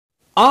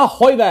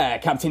Ahoy there,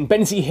 Captain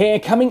Benzie here,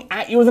 coming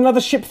at you with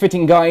another ship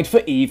fitting guide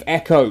for EVE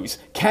Echoes.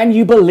 Can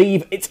you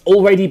believe it's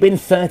already been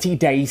 30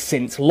 days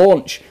since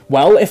launch?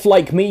 Well, if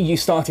like me you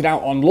started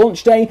out on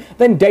launch day,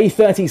 then day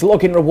 30's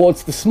login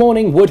rewards this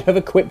morning would have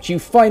equipped you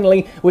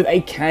finally with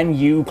a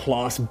Canyue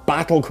class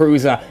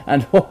battlecruiser.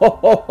 And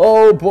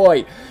oh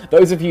boy,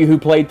 those of you who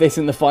played this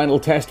in the final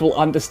test will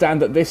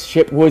understand that this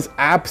ship was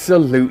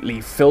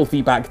absolutely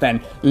filthy back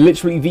then.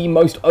 Literally the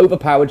most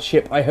overpowered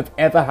ship I have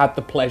ever had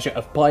the pleasure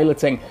of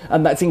piloting,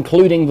 and that's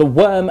including the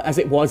Worm as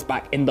it was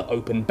back in the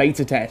open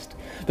beta test.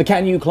 The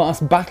Canyue class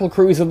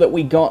battlecruiser that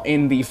we got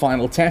in the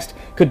final test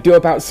could do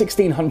about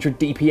 1600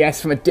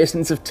 DPS from a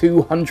distance of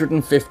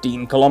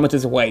 215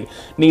 kilometers away.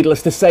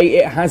 Needless to say,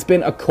 it has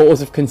been a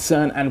cause of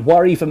concern and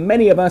worry for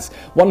many of us,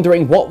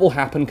 wondering what will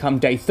happen come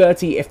day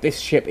 30 if this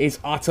ship is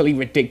utterly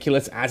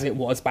ridiculous as it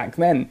was back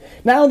then.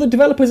 Now, the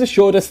developers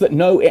assured us that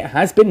no, it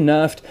has been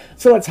nerfed,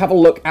 so let's have a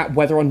look at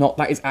whether or not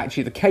that is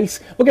actually the case.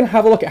 We're going to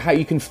have a look at how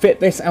you can fit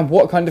this and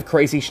what kind of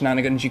crazy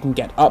shenanigans you can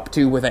get up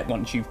to with it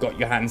once you've got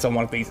your hands on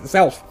one of these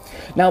itself.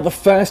 Now, the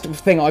first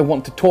thing I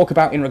want to talk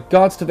about in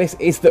regards to this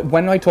is that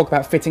when I talk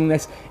about fitting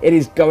this, it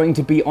is going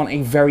to be on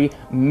a very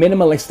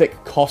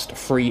minimalistic,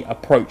 cost-free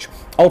approach.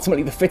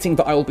 Ultimately, the fitting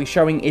that I will be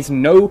showing is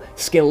no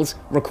skills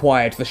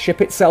required. The ship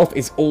itself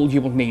is all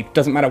you will need.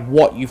 Doesn't matter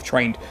what you've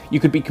trained.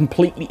 You could be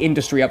completely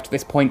industry up to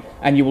this point,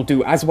 and you will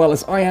do as well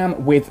as I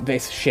am with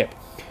this ship.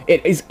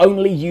 It is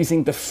only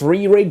using the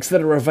free rigs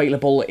that are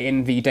available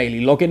in the daily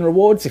login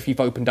rewards, if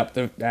you've opened up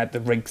the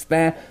rigs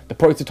there, the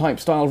prototype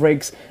style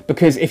rigs,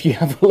 because if you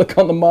have a look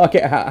on the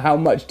market at how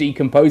much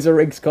decomposer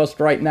rigs cost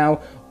right now,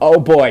 oh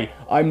boy,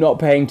 I'm not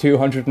paying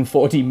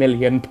 240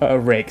 million per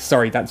rig.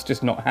 Sorry, that's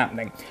just not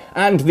happening.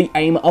 And the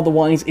aim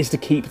otherwise is to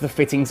keep the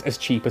fittings as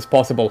cheap as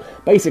possible.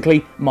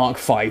 Basically, Mark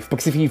 5,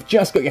 because if you've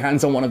just got your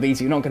hands on one of these,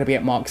 you're not going to be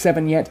at Mark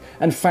 7 yet,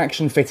 and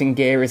faction fitting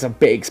gear is a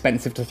bit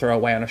expensive to throw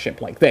away on a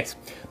ship like this.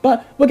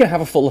 But we're going to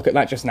have a full look at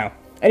that just now.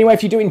 Anyway,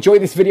 if you do enjoy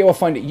this video or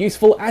find it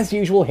useful, as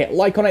usual, hit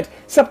like on it,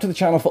 sub to the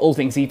channel for all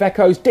things EVE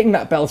Echoes, ding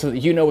that bell so that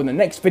you know when the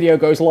next video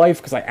goes live,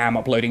 because I am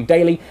uploading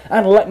daily,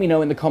 and let me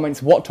know in the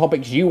comments what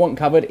topics you want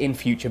covered in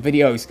future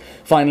videos.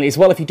 Finally, as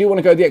well, if you do want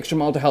to go the extra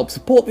mile to help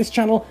support this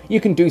channel, you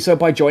can do so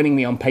by joining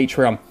me on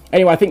Patreon.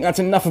 Anyway, I think that's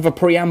enough of a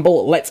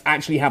preamble. Let's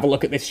actually have a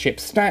look at this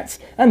ship's stats,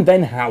 and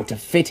then how to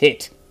fit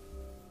it.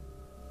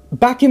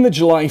 Back in the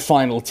July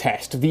final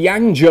test, the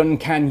Yangjun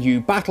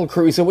Canyue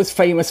Battlecruiser was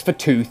famous for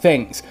two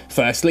things.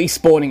 Firstly,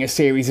 spawning a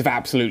series of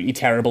absolutely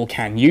terrible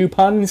Canyue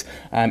puns.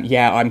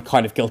 Yeah, I'm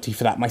kind of guilty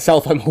for that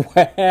myself, I'm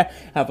aware.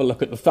 Have a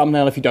look at the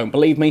thumbnail if you don't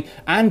believe me.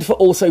 And for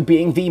also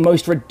being the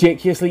most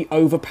ridiculously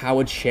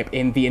overpowered ship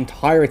in the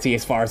entirety,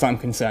 as far as I'm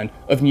concerned,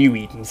 of New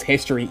Eden's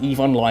history,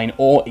 EVE Online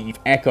or EVE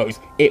Echoes.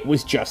 It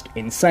was just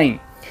insane.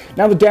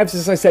 Now, the devs,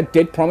 as I said,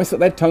 did promise that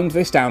they'd toned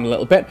this down a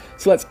little bit,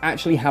 so let's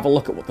actually have a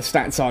look at what the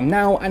stats are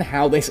now and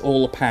how this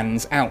all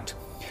pans out.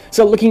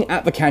 So looking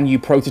at the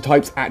Canyue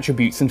Prototype's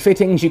attributes and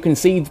fittings, you can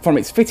see from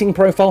its fitting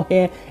profile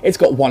here, it's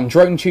got one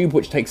drone tube,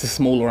 which takes a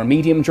small or a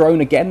medium drone.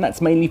 Again,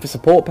 that's mainly for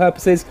support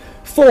purposes,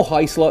 4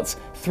 high slots,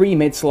 3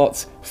 mid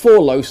slots, 4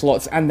 low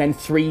slots, and then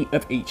 3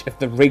 of each of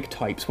the rig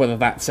types, whether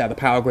that's the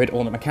power grid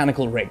or the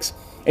mechanical rigs.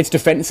 Its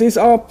defences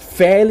are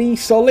fairly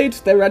solid.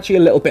 They're actually a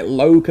little bit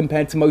low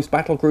compared to most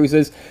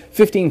battlecruisers.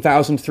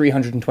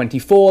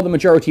 15,324, the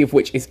majority of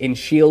which is in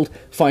shield,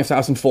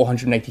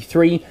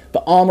 5,483.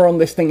 The armour on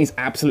this thing is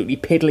absolutely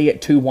piddly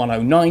at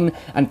 2,109,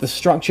 and the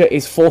structure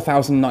is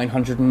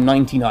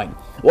 4,999.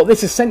 What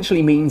this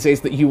essentially means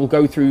is that you will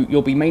go through,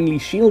 you'll be mainly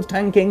shield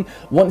tanking.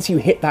 Once you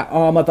hit that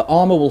armour, the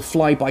armour will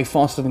fly by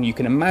faster than you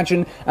can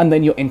imagine, and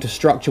then you're into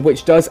structure,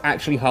 which does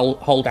actually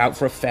hold out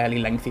for a fairly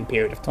lengthy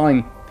period of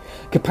time.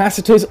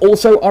 Capacitors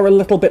also are a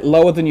little bit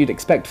lower than you'd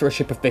expect for a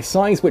ship of this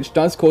size, which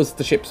does cause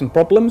the ship some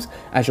problems,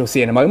 as you'll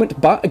see in a moment,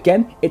 but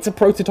again, it's a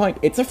prototype,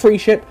 it's a free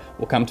ship,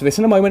 we'll come to this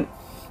in a moment.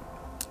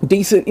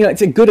 Decent, you know,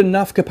 it's a good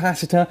enough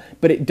capacitor,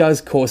 but it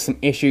does cause some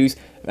issues,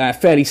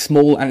 fairly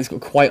small, and it's got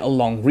quite a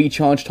long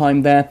recharge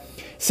time there.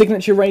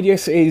 Signature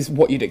radius is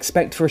what you'd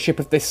expect for a ship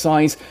of this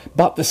size,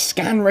 but the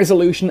scan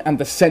resolution and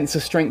the sensor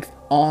strength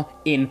are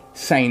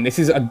insane. This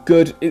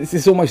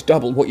is almost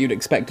double what you'd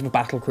expect of a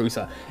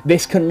battlecruiser.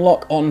 This can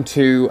lock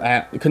onto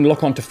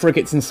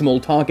frigates and small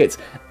targets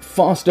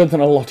faster than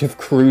a lot of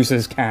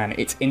cruisers can.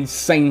 It's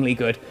insanely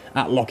good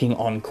at locking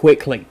on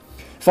quickly.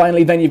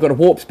 Finally, then you've got a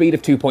warp speed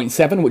of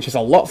 2.7, which is a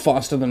lot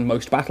faster than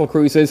most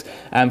battlecruisers.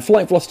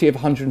 Flight velocity of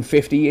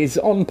 150 is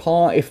on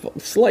par, if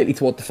slightly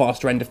toward the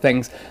faster end of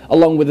things,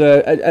 along with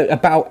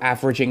about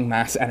averaging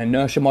mass and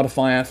inertia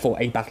modifier for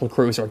a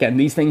battlecruiser. Again,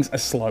 these things are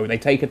slow. They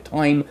take a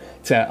time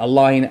to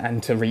align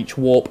and to reach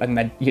warp, and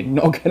then you're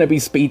not going to be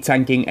speed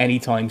tanking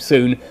anytime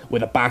soon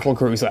with a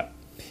battlecruiser.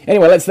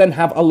 Anyway, let's then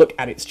have a look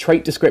at its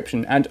trait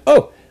description, and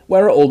oh!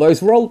 Where are all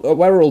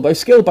those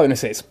skill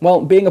bonuses?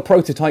 Well, being a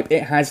prototype,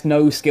 it has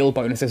no skill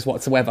bonuses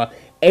whatsoever.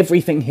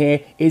 Everything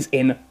here is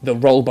in the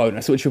roll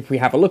bonus, which if we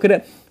have a look at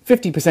it,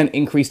 50%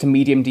 increase to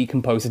medium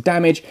decomposer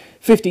damage,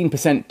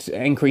 15%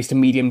 increase to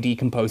medium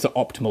decomposer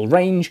optimal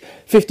range,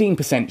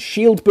 15%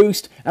 shield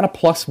boost, and a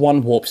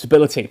 +1 warp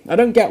stability. I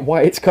don't get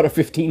why it's got a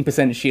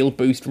 15% shield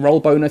boost roll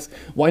bonus.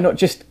 Why not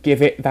just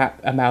give it that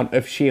amount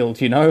of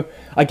shield, you know?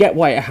 I get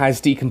why it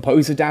has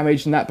decomposer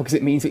damage and that, because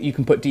it means that you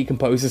can put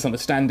decomposers on a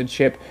standard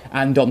ship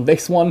and on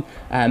this one,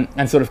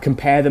 and sort of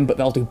compare them, but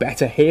they'll do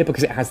better here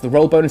because it has the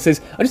roll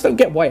bonuses. I just don't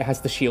get why it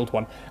has the shield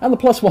one. And the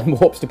 +1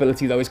 warp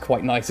stability, though, is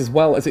quite nice as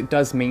well, as it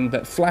does mean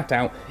that flat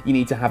out you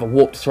need to have a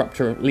warp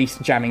disruptor, or at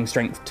least jamming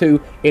strength 2,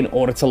 in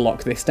order to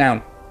lock this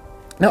down.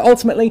 Now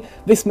ultimately,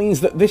 this means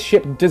that this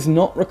ship does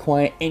not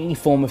require any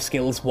form of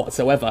skills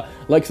whatsoever.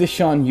 Like the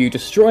Can-Yue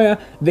destroyer,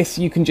 this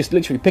you can just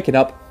literally pick it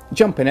up,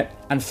 jump in it,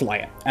 and fly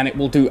it, and it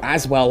will do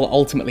as well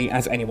ultimately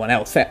as anyone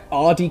else. There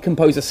are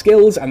decomposer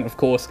skills, and of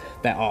course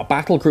there are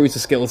battlecruiser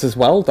skills as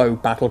well, though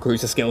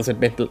battlecruiser skills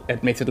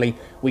admittedly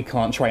we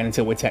can't train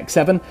until we're Tech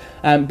 7,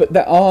 but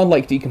there are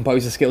like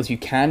decomposer skills you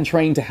can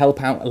train to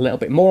help out a little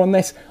bit more on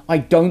this. I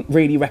don't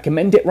really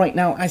recommend it right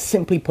now, as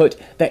simply put,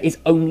 there is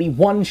only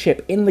one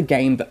ship in the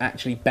game that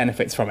actually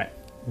benefits from it.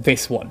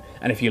 This one.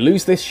 And if you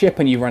lose this ship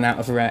and you run out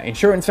of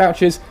insurance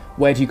vouchers,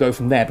 where do you go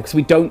from there? Because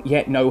we don't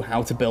yet know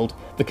how to build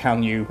the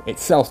Canyue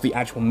itself, the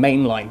actual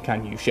mainline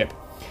Canyue ship.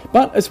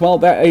 But as well,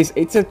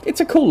 it's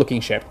a cool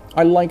looking ship.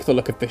 I like the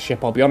look of this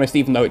ship, I'll be honest,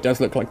 even though it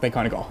does look like they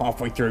kind of got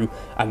halfway through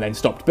and then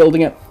stopped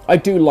building it. I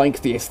do like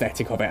the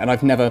aesthetic of it, and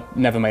I've never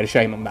made a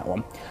shame on that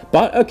one.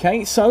 But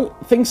okay, so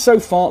things so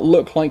far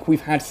look like we've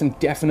had some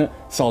definite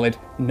solid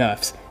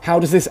nerfs. How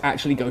does this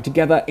actually go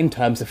together in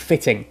terms of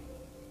fitting?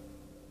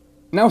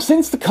 Now,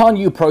 since the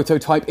Canyue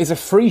Prototype is a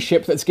free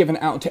ship that's given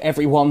out to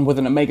everyone with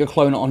an Omega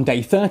clone on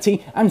day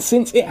 30, and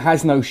since it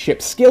has no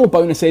ship skill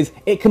bonuses,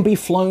 it can be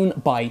flown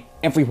by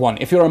everyone.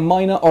 If you're a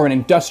miner or an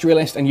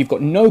industrialist and you've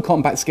got no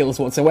combat skills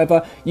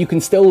whatsoever, you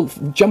can still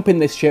jump in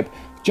this ship,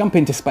 jump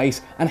into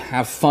space, and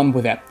have fun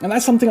with it. And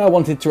that's something I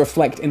wanted to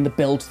reflect in the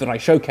build that I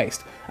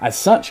showcased. As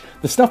such,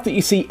 the stuff that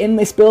you see in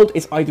this build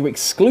is either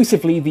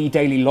exclusively the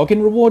daily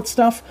login reward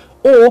stuff,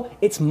 or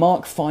it's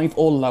Mark 5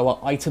 or lower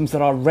items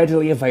that are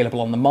readily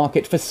available on the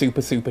market for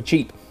super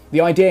cheap.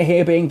 The idea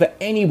here being that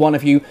any one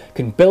of you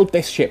can build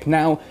this ship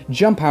now,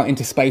 jump out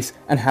into space,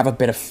 and have a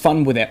bit of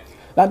fun with it.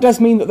 That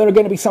does mean that there are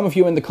going to be some of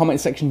you in the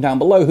comment section down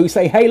below who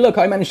say, hey look,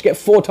 I managed to get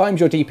 4 times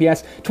your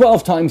DPS,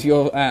 12 times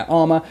your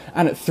armor,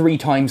 and at 3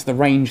 times the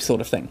range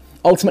sort of thing.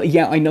 Ultimately,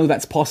 yeah, I know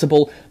that's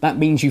possible. That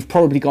means you've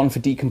probably gone for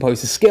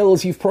decomposer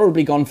skills, you've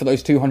probably gone for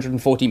those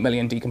 240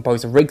 million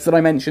decomposer rigs that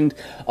I mentioned.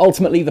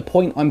 Ultimately, the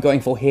point I'm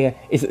going for here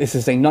is that this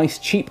is a nice,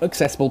 cheap,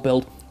 accessible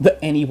build that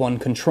anyone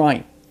can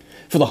try.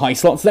 For the high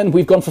slots then,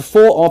 we've gone for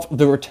 4 of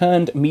the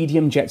returned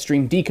medium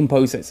jetstream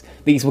decomposers.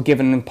 These were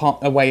given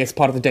away as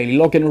part of the daily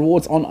login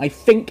rewards on, I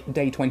think,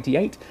 day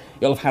 28.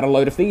 You'll have had a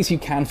load of these, you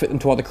can fit them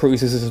to other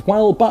cruisers as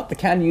well, but the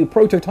Canyue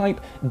Prototype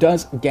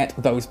does get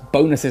those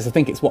bonuses. I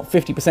think it's, what,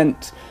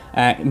 50%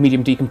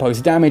 medium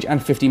decomposer damage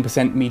and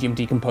 15% medium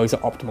decomposer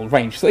optimal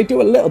range. So they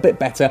do a little bit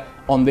better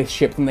on this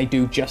ship than they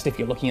do just if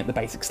you're looking at the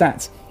basic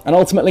stats. And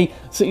ultimately,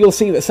 so you'll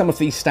see that some of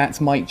these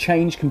stats might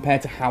change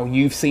compared to how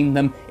you've seen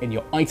them in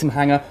your item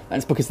hanger.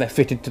 That's because they're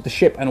fitted to the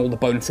ship and all the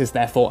bonuses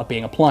therefore are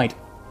being applied.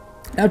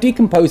 Now,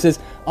 decomposers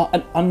are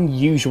an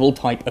unusual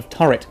type of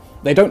turret.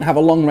 They don't have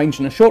a long range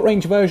and a short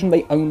range version,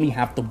 they only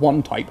have the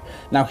one type.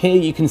 Now here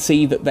you can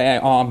see that they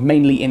are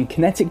mainly in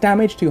kinetic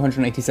damage,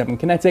 287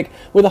 kinetic,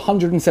 with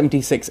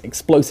 176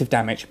 explosive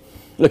damage.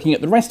 Looking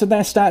at the rest of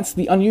their stats,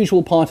 the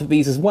unusual part of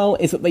these as well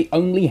is that they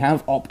only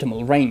have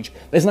optimal range.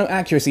 There's no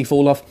accuracy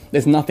fall off,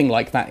 there's nothing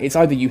like that. It's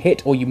either you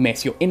hit or you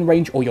miss, you're in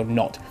range or you're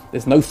not.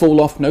 There's no fall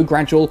off, no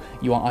gradual,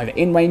 you are either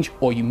in range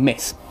or you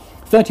miss.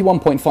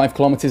 31.5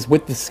 kilometers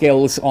with the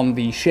skills on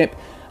the ship,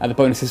 the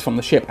bonuses from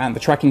the ship and the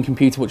tracking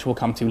computer, which we'll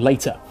come to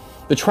later.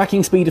 The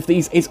tracking speed of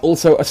these is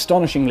also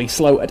astonishingly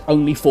slow at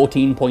only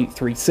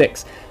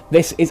 14.36.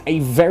 This is a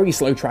very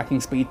slow tracking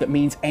speed that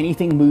means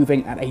anything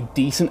moving at a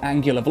decent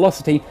angular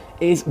velocity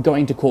is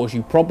going to cause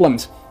you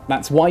problems.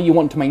 That's why you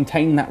want to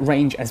maintain that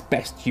range as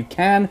best you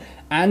can,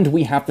 and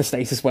we have the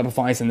stasis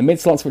webifiers in the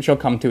mid-slots, which I'll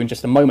come to in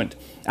just a moment.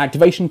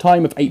 Activation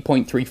time of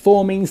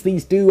 8.34 means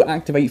these do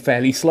activate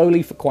fairly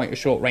slowly for quite a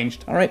short-range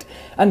turret,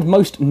 and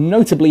most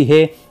notably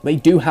here, they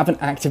do have an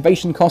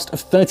activation cost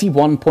of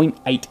 31.8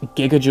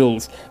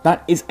 gigajoules.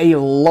 That is a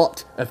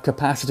lot of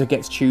capacitor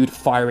gets chewed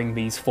firing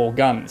these 4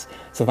 guns,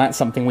 so that's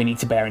something we need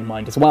to bear in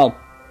mind as well.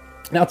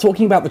 Now,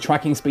 talking about the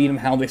tracking speed and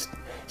how this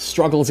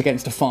struggles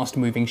against a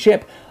fast-moving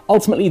ship,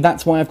 ultimately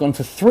that's why I've gone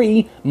for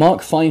 3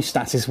 Mark 5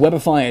 stasis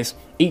webifiers.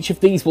 Each of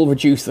these will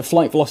reduce the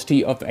flight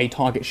velocity of a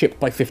target ship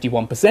by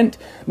 51%,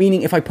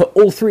 meaning if I put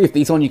all 3 of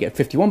these on, you get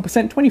 51%,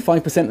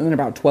 25%, and then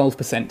about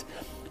 12%.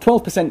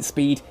 12%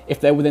 speed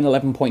if they're within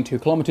 11.2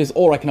 kilometers,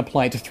 or I can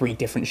apply it to 3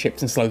 different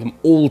ships and slow them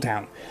all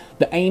down.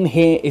 The aim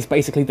here is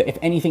basically that if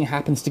anything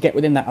happens to get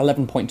within that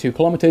 11.2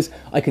 kilometers,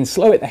 I can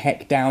slow it the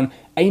heck down,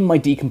 aim my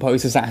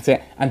decomposers at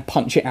it, and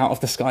punch it out of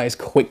the sky as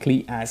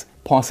quickly as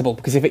possible,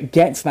 because if it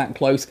gets that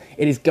close,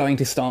 it is going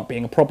to start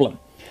being a problem.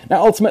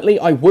 Now, ultimately,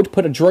 I would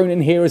put a drone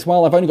in here as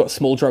well. I've only got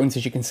small drones,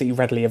 as you can see,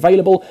 readily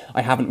available.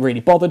 I haven't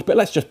really bothered, but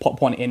let's just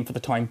pop one in for the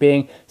time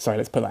being. Sorry,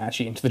 let's put that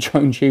actually into the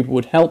drone tube,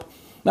 would help.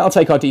 That'll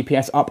take our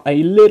DPS up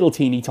a little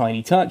teeny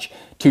tiny touch,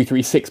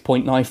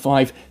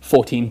 236.95,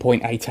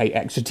 14.88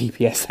 extra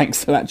DPS thanks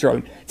to that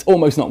drone. It's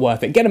almost not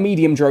worth it. Get a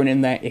medium drone in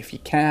there if you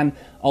can.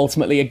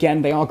 Ultimately,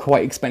 again, they are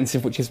quite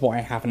expensive, which is why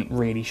I haven't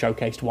really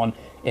showcased one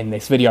in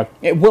this video.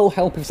 It will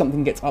help if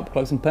something gets up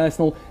close and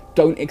personal.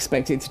 Don't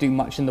expect it to do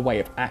much in the way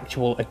of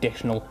actual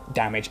additional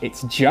damage.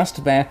 It's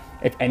just there.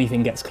 If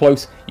anything gets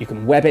close, you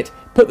can web it,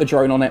 put the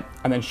drone on it,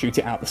 and then shoot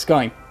it out the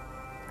sky.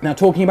 Now,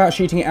 talking about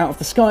shooting it out of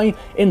the sky,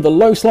 in the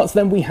low slots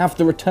then we have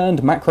the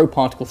returned macro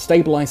particle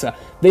stabilizer.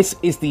 This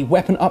is the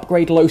weapon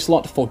upgrade low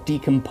slot for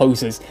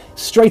decomposers.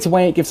 Straight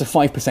away it gives a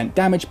 5%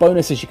 damage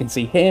bonus, as you can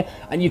see here,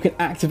 and you can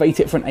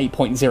activate it for an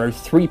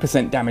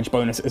 8.03% damage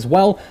bonus as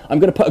well. I'm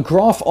going to put a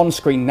graph on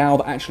screen now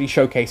that actually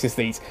showcases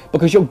these,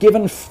 because you're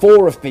given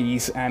 4 of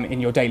these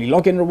in your daily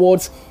login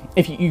rewards.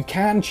 If you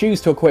can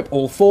choose to equip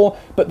all 4,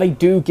 but they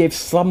do give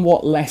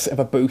somewhat less of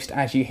a boost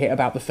as you hit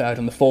about the 3rd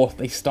and the 4th.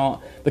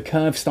 The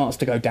curve starts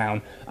to go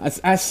down.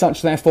 As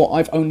such, therefore,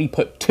 I've only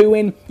put 2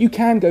 in. You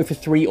can go for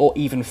 3 or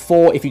even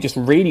 4 if you just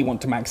really want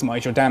to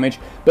maximize your damage,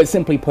 but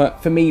simply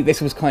put, for me,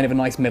 this was kind of a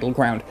nice middle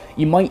ground.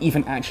 You might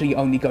even actually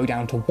only go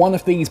down to 1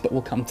 of these, but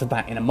we'll come to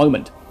that in a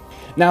moment.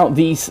 Now,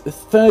 the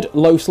 3rd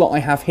low slot I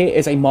have here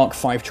is a Mark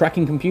V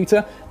tracking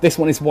computer. This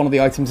one is one of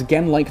the items,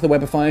 again, like the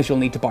Webifiers, you'll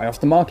need to buy off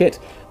the market.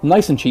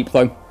 Nice and cheap,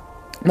 though.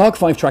 Mark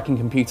V tracking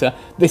computer,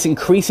 this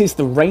increases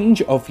the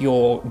range of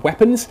your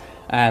weapons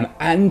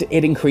and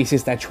it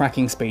increases their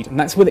tracking speed, and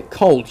that's with it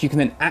cold. You can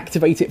then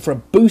activate it for a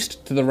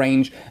boost to the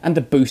range and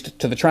a boost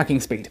to the tracking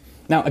speed.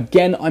 Now,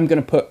 again, I'm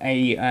going to put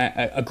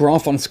a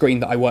graph on screen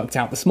that I worked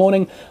out this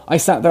morning. I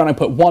sat there and I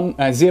put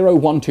 0,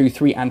 1, 2,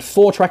 3, and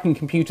 4 tracking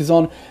computers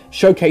on,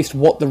 showcased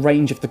what the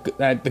range of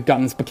the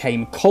guns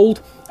became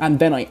cold, and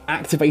then I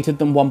activated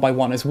them one by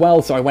one as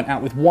well. So I went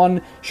out with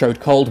 1, showed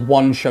cold,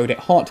 1 showed it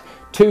hot,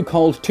 2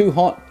 cold, 2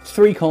 hot,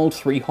 3 cold,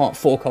 3 hot,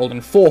 4 cold,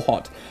 and 4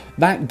 hot.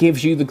 That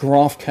gives you the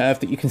graph curve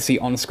that you can see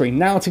on screen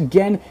now to,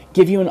 again,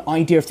 give you an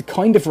idea of the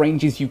kind of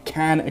ranges you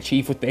can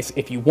achieve with this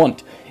if you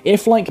want.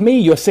 If, like me,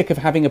 you're sick of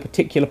having a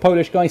particular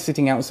Polish guy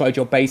sitting outside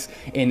your base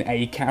in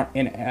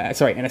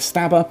a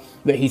stabber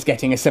that he's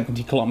getting a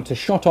 70-kilometer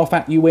shot off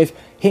at you with,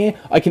 here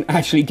I can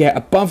actually get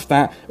above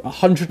that,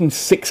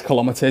 106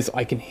 kilometers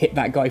I can hit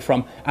that guy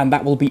from, and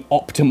that will be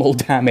optimal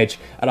damage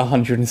at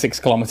 106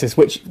 kilometers,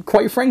 which,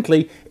 quite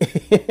frankly,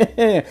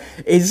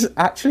 is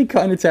actually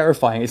kind of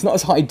terrifying. It's not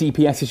as high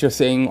DPS as you're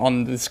seeing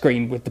on the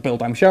screen with the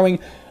build I'm showing.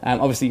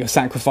 Obviously, you're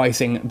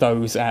sacrificing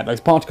those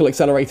particle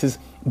accelerators,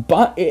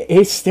 but it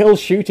is still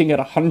shooting at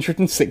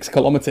 106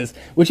 kilometers,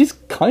 which is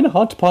kind of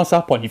hard to pass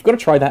up on. You've got to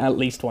try that at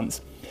least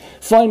once.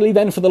 Finally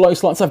then, for the low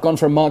slots, I've gone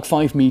for a Mark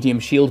V medium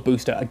shield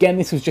booster. Again,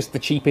 this was just the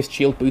cheapest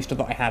shield booster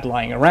that I had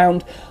lying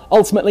around.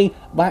 Ultimately,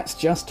 that's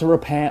just to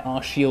repair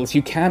our shields.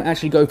 You can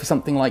actually go for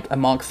something like a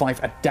Mark V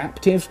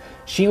adaptive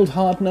shield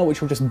hardener,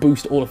 which will just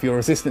boost all of your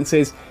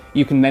resistances.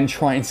 You can then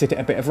try and sit at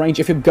a bit of range.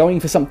 If you're going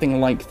for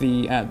something like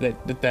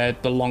the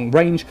long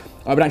range,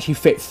 I would actually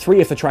fit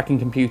 3 of the tracking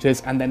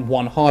computers and then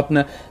 1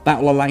 hardener.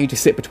 That will allow you to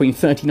sit between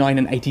 39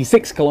 and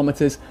 86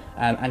 kilometers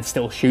and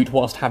still shoot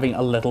whilst having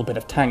a little bit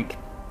of tank.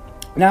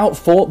 Now,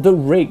 for the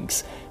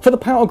rigs. For the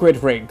power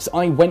grid rigs,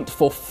 I went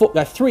for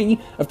 3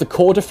 of the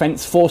Core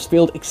Defense Force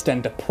Field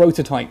Extender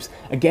prototypes.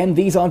 Again,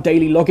 these are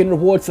daily login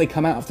rewards. They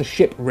come out of the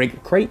ship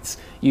rig crates.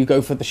 You go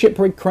for the ship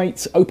rig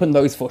crates, open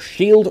those for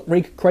shield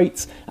rig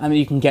crates, and then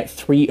you can get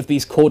 3 of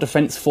these Core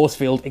Defense Force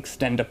Field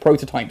Extender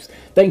prototypes.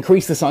 They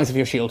increase the size of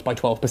your shield by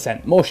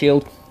 12%. More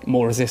shield,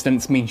 more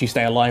resistance, means you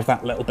stay alive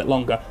that little bit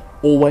longer.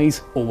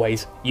 Always,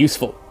 always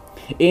useful.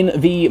 In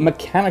the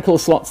mechanical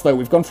slots, though,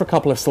 we've gone for a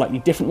couple of slightly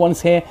different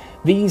ones here.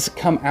 These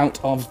come out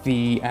of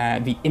the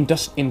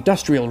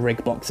industrial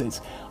rig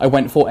boxes. I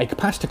went for a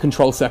capacitor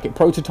control circuit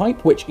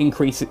prototype, which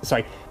makes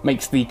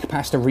the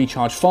capacitor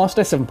recharge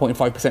faster,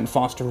 7.5%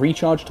 faster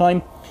recharge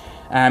time.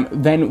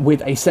 Then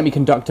with a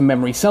semiconductor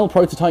memory cell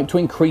prototype to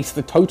increase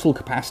the total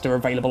capacitor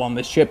available on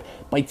this ship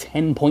by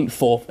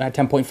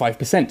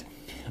 10.5%.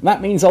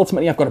 That means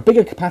ultimately I've got a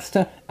bigger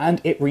capacitor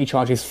and it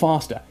recharges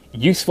faster.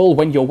 Useful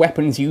when your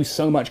weapons use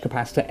so much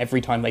capacitor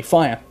every time they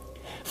fire.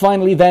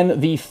 Finally then,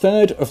 the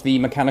 3rd of the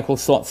mechanical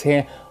slots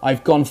here,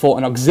 I've gone for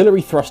an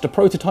auxiliary thruster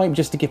prototype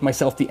just to give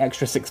myself the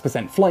extra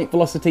 6% flight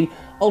velocity.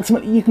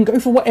 Ultimately, you can go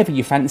for whatever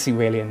you fancy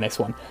really in this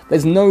one.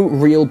 There's no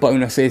real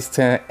bonuses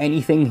to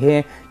anything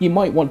here. You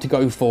might want to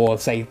go for,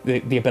 say,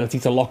 the ability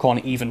to lock on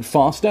even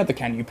faster. The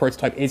Canyue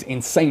Prototype is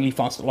insanely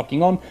fast at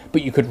locking on,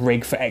 but you could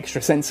rig for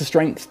extra sensor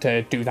strength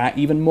to do that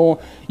even more.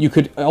 You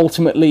could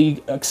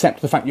ultimately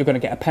accept the fact you're going to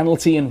get a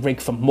penalty and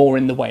rig for more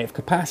in the way of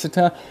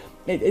capacitor.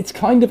 It's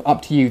kind of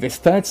up to you. This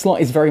 3rd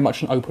slot is very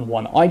much an open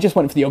one. I just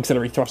went for the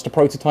auxiliary thruster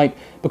prototype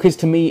because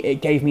to me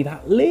it gave me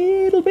that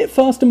little bit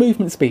faster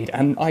movement speed,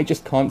 and I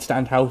just can't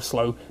stand how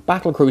slow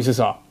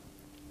battlecruisers are.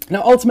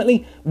 Now,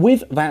 ultimately,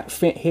 with that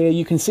fit here,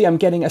 you can see I'm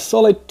getting a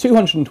solid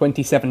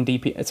 227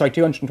 DPS, sorry,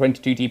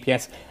 222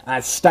 DPS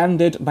as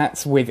standard.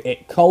 That's with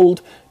it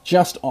cold,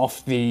 just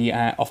off the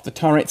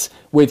turrets,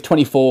 with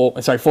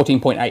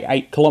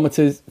 14.88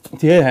 kilometers,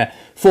 yeah,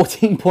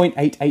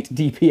 14.88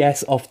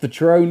 DPS off the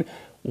drone.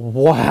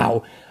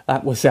 Wow,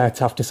 that was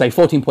tough to say.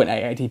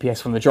 14.88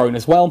 DPS from the drone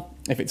as well,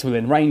 if it's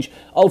within range.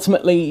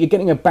 Ultimately, you're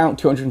getting about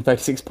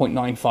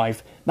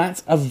 236.95.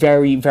 That's a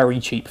very, very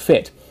cheap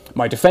fit.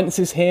 My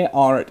defences here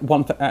are at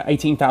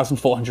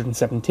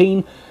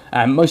 18,417.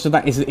 Most of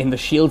that is in the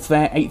shields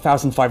there.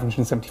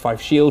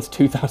 8,575 shields,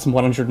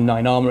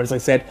 2,109 armour, as I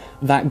said.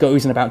 That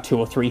goes in about 2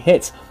 or 3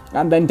 hits.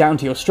 And then down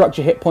to your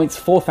structure hit points,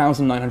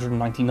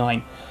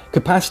 4,999.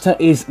 Capacitor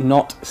is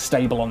not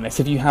stable on this.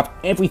 If you have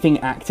everything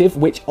active,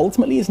 which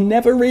ultimately is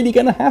never really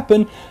going to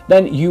happen,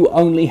 then you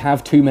only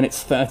have 2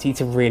 minutes 30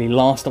 to really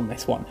last on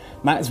this one.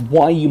 That's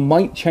why you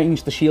might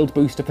change the shield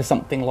booster for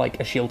something like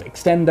a shield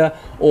extender,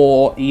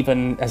 or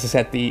even, as I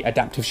said, the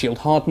adaptive shield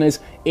hardeners,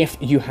 if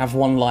you have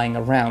one lying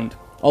around.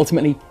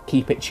 Ultimately,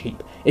 keep it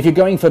cheap. If you're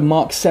going for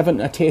Mark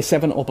 7, Tier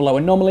 7 or below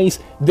anomalies,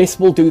 this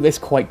will do this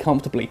quite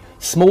comfortably.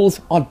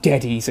 Smalls are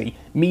dead easy.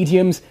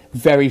 Mediums,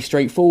 very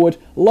straightforward.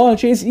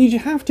 Larges, you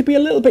have to be a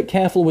little bit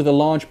careful with a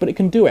large, but it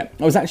can do it.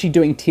 I was actually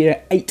doing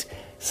Tier 8,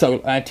 so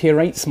Tier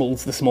 8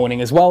 smalls this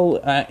morning as well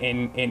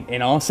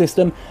in our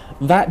system.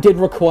 That did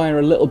require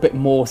a little bit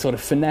more sort of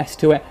finesse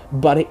to it,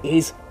 but it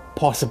is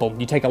possible.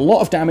 You take a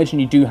lot of damage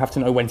and you do have to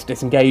know when to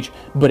disengage,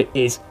 but it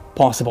is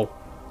possible.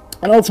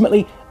 And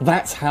ultimately,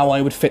 that's how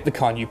I would fit the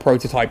Canyue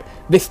Prototype.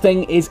 This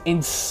thing is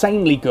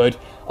insanely good.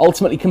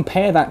 Ultimately,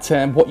 compare that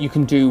to what you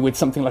can do with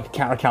something like a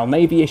Caracal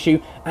Navy issue,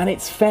 and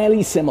it's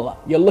fairly similar.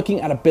 You're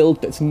looking at a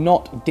build that's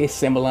not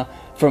dissimilar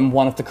from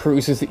one of the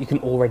cruisers that you can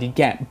already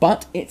get,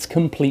 but it's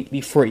completely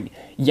free.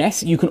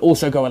 Yes, you can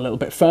also go a little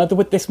bit further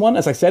with this one.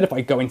 As I said, if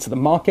I go into the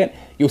market,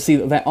 you'll see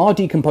that there are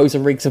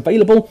decomposer rigs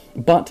available,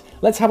 but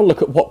let's have a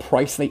look at what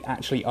price they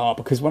actually are,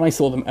 because when I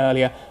saw them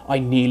earlier, I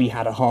nearly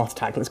had a heart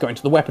attack. Let's go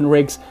into the weapon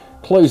rigs,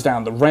 close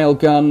down the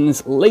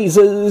railguns,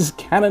 lasers,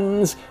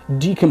 cannons,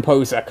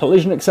 decomposer,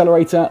 collision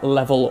accelerator,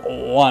 level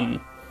 1.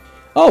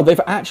 Oh,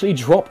 they've actually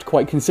dropped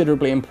quite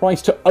considerably in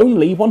price to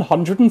only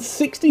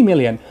 160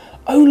 million.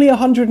 Only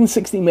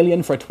 160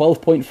 million for a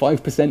 12.5%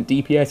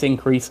 DPS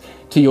increase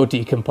to your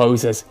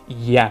decomposers.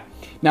 Yeah.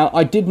 Now,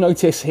 I did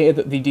notice here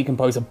that the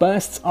decomposer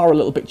bursts are a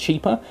little bit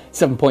cheaper,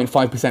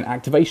 7.5%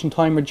 activation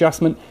time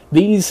adjustment.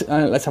 These,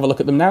 let's have a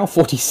look at them now,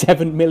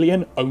 47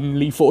 million,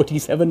 only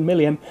 47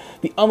 million.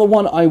 The other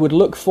one I would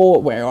look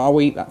for, where are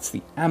we? That's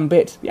the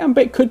Ambit. The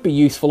Ambit could be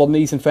useful on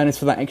these, in fairness,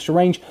 for that extra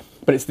range,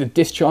 but it's the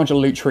Discharge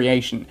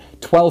Elutriation,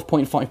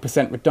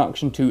 12.5%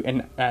 reduction to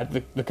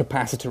the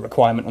capacitor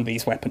requirement on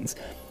these weapons.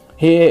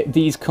 Here,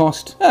 these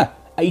cost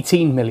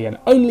 18 million,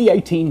 only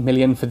 18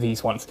 million for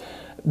these ones.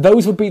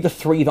 Those would be the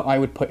 3 that I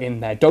would put in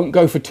there. Don't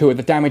go for 2 of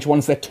the damage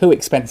ones, they're too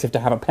expensive to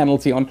have a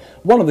penalty on.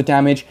 1 of the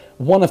damage,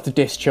 1 of the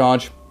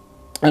discharge,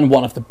 and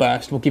 1 of the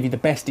burst will give you the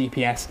best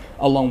DPS,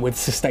 along with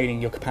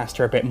sustaining your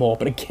capacitor a bit more.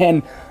 But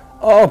again,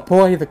 oh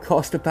boy, the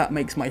cost of that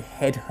makes my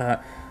head hurt.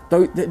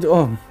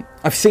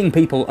 I've seen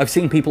people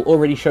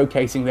already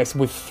showcasing this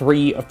with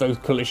 3 of those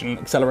collision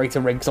accelerator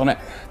rigs on it.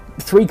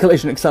 3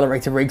 collision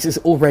accelerator rigs is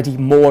already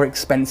more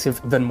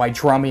expensive than my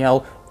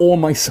Dramiel or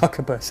my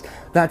succubus.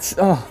 That's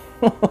I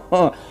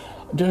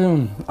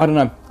don't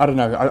know.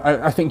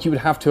 I think you would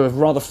have to have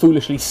rather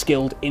foolishly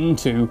skilled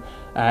into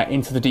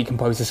the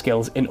decomposer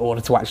skills in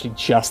order to actually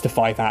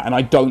justify that, and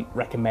I don't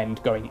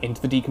recommend going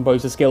into the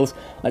decomposer skills.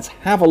 Let's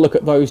have a look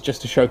at those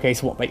just to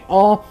showcase what they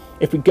are.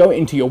 If we go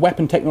into your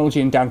weapon technology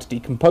and down to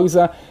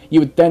decomposer, you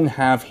would then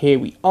have, here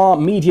we are,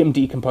 medium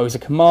decomposer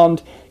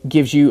command,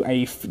 gives you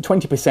a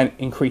 20%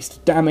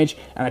 increased damage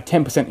and a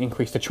 10%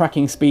 increase to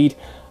tracking speed.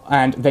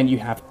 And then you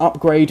have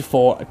upgrade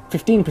for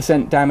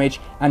 15% damage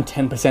and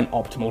 10%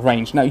 optimal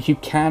range. Now, you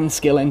can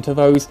skill into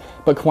those,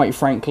 but quite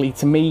frankly,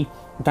 to me,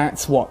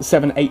 that's what,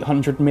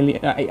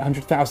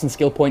 800,000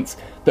 skill points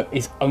that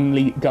is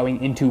only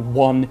going into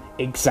one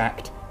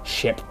exact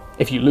ship.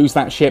 If you lose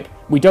that ship,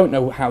 we don't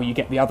know how you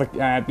get the other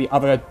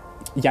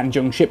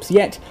Yanjung ships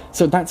yet,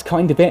 so that's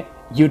kind of it.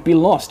 You'd be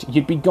lost,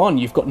 you'd be gone,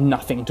 you've got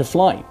nothing to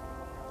fly.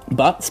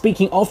 But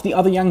speaking of the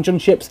other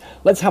Yanjun ships,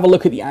 let's have a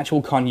look at the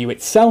actual Canyue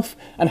itself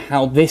and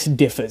how this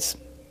differs.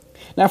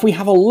 Now, if we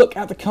have a look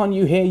at the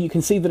Canyue here, you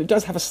can see that it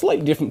does have a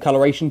slightly different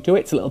coloration to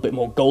it. It's a little bit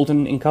more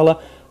golden in colour.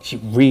 I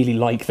really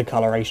like the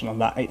coloration on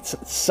that. It's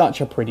such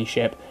a pretty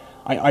ship.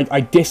 I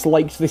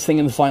disliked this thing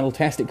in the final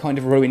test. It kind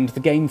of ruined the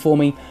game for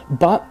me,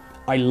 but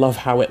I love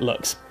how it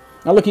looks.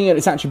 Now, looking at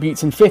its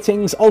attributes and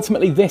fittings,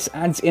 ultimately this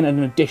adds in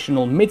an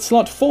additional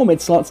mid-slot, 4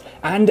 mid-slots,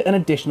 and an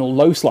additional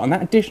low slot. And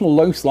that additional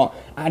low slot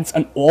adds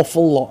an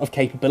awful lot of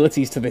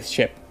capabilities to this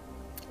ship.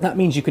 That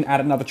means you can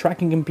add another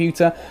tracking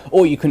computer,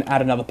 or you can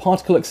add another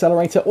particle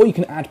accelerator, or you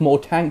can add more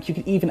tank. You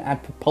can even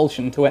add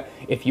propulsion to it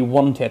if you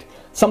wanted.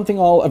 Something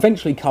I'll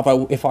eventually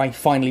cover if I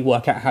finally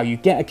work out how you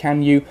get a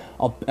Canyue.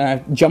 I'll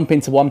jump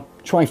into one,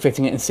 try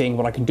fitting it and seeing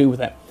what I can do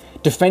with it.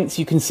 Defense,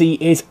 you can see,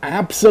 is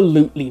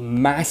absolutely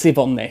massive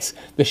on this.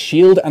 The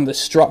shield and the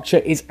structure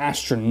is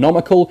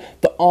astronomical.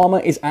 The armor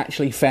is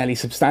actually fairly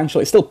substantial.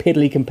 It's still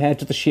piddly compared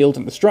to the shield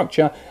and the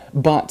structure,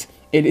 but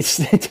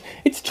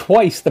it's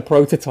twice the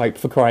prototype,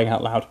 for crying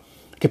out loud.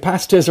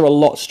 Capacitors are a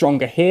lot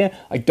stronger here.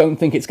 I don't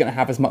think it's going to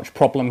have as much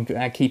problem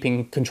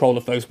keeping control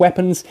of those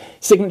weapons.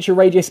 Signature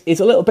radius is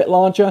a little bit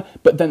larger,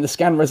 but then the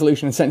scan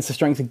resolution and sensor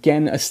strength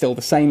again are still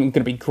the same and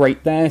going to be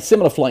great there.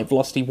 Similar flight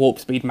velocity, warp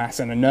speed, mass,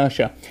 and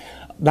inertia.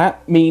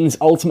 That means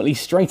ultimately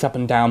straight up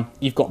and down,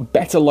 you've got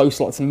better low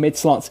slots and mid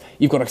slots,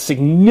 you've got a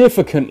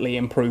significantly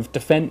improved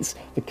defense.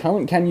 The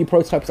current Canyue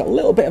prototype is a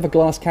little bit of a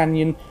glass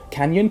canyon,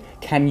 cannon,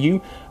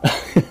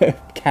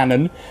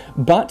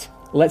 but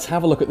let's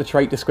have a look at the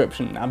trait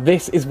description. Now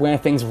this is where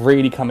things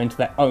really come into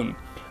their own.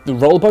 The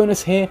roll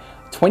bonus here,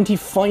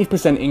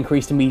 25%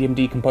 increase to medium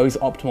decomposer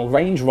optimal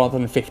range rather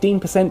than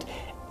 15%,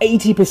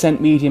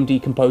 80% medium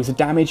decomposer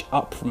damage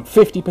up from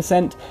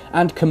 50%,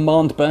 and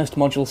command burst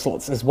module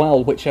slots as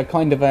well, which are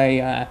kind of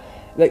a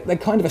they're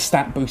kind of a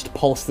stat boost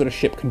pulse that a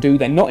ship can do.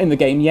 They're not in the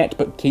game yet,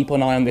 but keep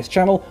an eye on this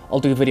channel. I'll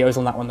do videos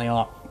on that when they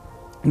are.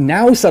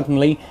 Now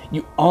suddenly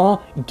you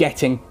are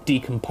getting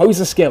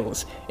decomposer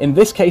skills. In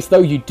this case though,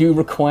 you do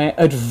require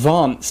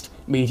advanced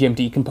medium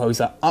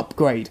decomposer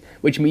upgrade,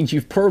 which means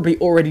you've probably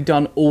already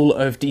done all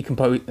of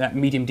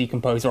medium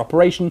decomposer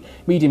operation,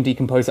 medium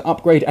decomposer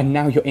upgrade, and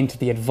now you're into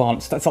the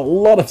advanced. That's a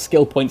lot of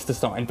skill points to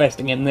start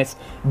investing in this,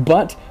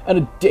 but an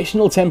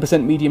additional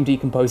 10% medium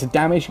decomposer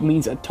damage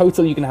means a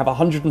total you can have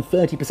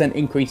 130%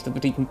 increase to the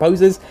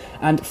decomposers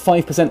and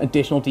 5%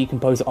 additional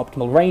decomposer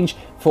optimal range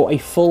for a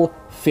full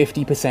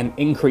 50%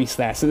 increase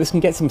there. So this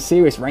can get some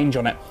serious range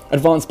on it.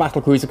 Advanced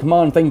Battlecruiser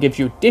Command then gives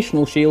you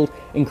additional shield,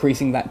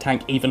 increasing that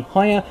tank even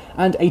higher,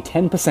 and a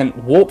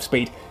 10% warp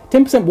speed.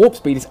 10% warp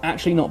speed is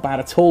actually not bad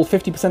at all.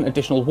 50%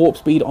 additional warp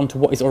speed onto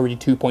what is already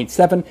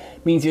 2.7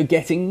 means you're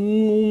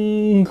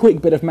getting,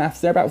 quick bit of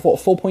maths there, about what,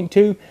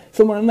 4.2,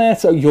 somewhere in there.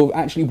 So you're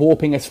actually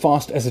warping as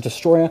fast as a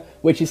destroyer,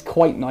 which is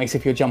quite nice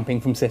if you're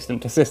jumping from system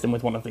to system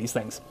with one of these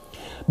things.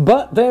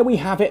 But there we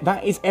have it.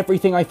 That is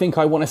everything I think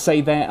I want to say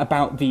there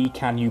about the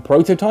Canyue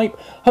prototype.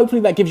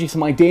 Hopefully that gives you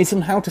some ideas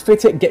on how to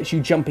fit it, gets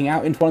you jumping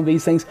out into one of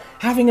these things,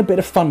 having a bit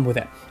of fun with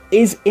it.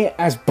 Is it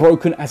as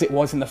broken as it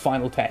was in the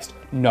final test?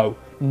 No,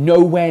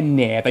 nowhere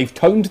near. They've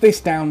toned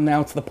this down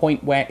now to the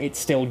point where it's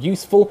still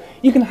useful.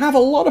 You can have a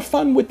lot of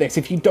fun with this.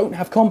 If you don't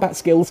have combat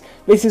skills,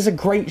 this is a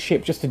great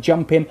ship just to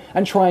jump in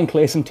and try and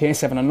clear some tier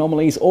 7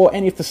 anomalies or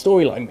any of the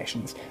storyline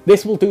missions.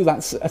 This will do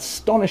that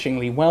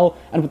astonishingly well,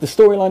 and with the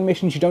storyline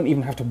missions you don't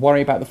even have to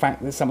worry about the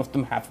fact that some of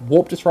them have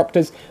warp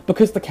disruptors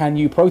because the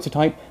Canyue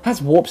prototype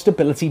has warp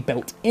stability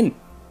built in.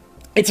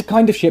 It's a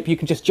kind of ship you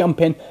can just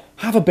jump in,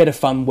 have a bit of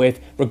fun with,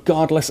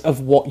 regardless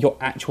of what your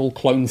actual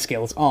clone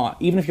skills are.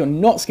 Even if you're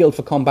not skilled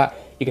for combat,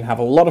 you can have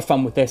a lot of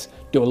fun with this,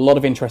 do a lot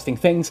of interesting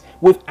things,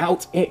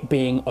 without it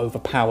being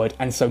overpowered.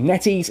 And so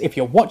NetEase, if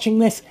you're watching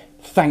this,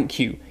 thank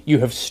you. You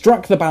have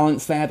struck the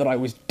balance there that I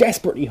was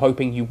desperately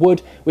hoping you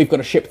would. We've got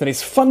a ship that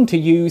is fun to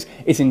use,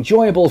 is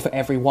enjoyable for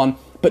everyone,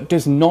 but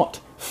does not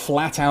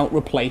flat out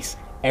replace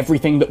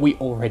everything that we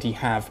already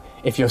have.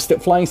 If you're still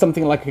flying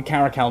something like a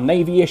Caracal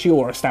Navy issue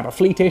or a Stabber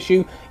Fleet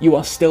issue, you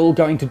are still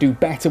going to do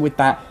better with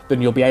that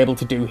than you'll be able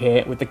to do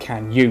here with the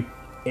Canyue.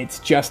 It's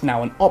just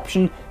now an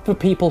option for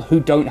people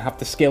who don't have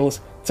the skills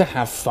to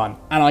have fun,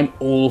 and I'm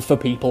all for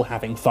people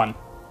having fun.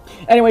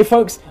 Anyway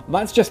folks,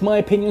 that's just my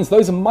opinions.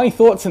 Those are my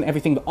thoughts and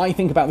everything that I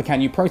think about the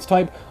Canyue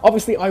prototype.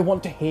 Obviously I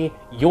want to hear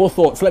your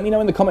thoughts. Let me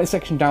know in the comment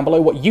section down below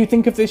what you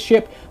think of this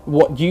ship,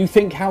 what you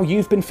think, how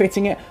you've been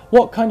fitting it,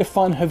 what kind of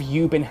fun have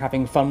you been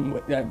having fun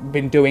with,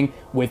 been doing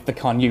with the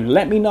Canyue.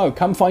 Let me know.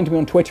 Come find me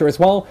on Twitter as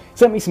well.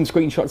 Send me some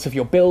screenshots of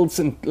your builds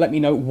and let me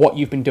know what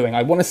you've been doing.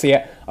 I want to see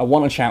it. I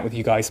want to chat with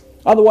you guys.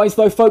 Otherwise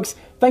though folks,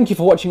 thank you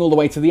for watching all the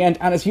way to the end,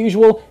 and as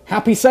usual,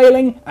 happy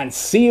sailing and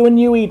see you in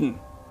New Eden.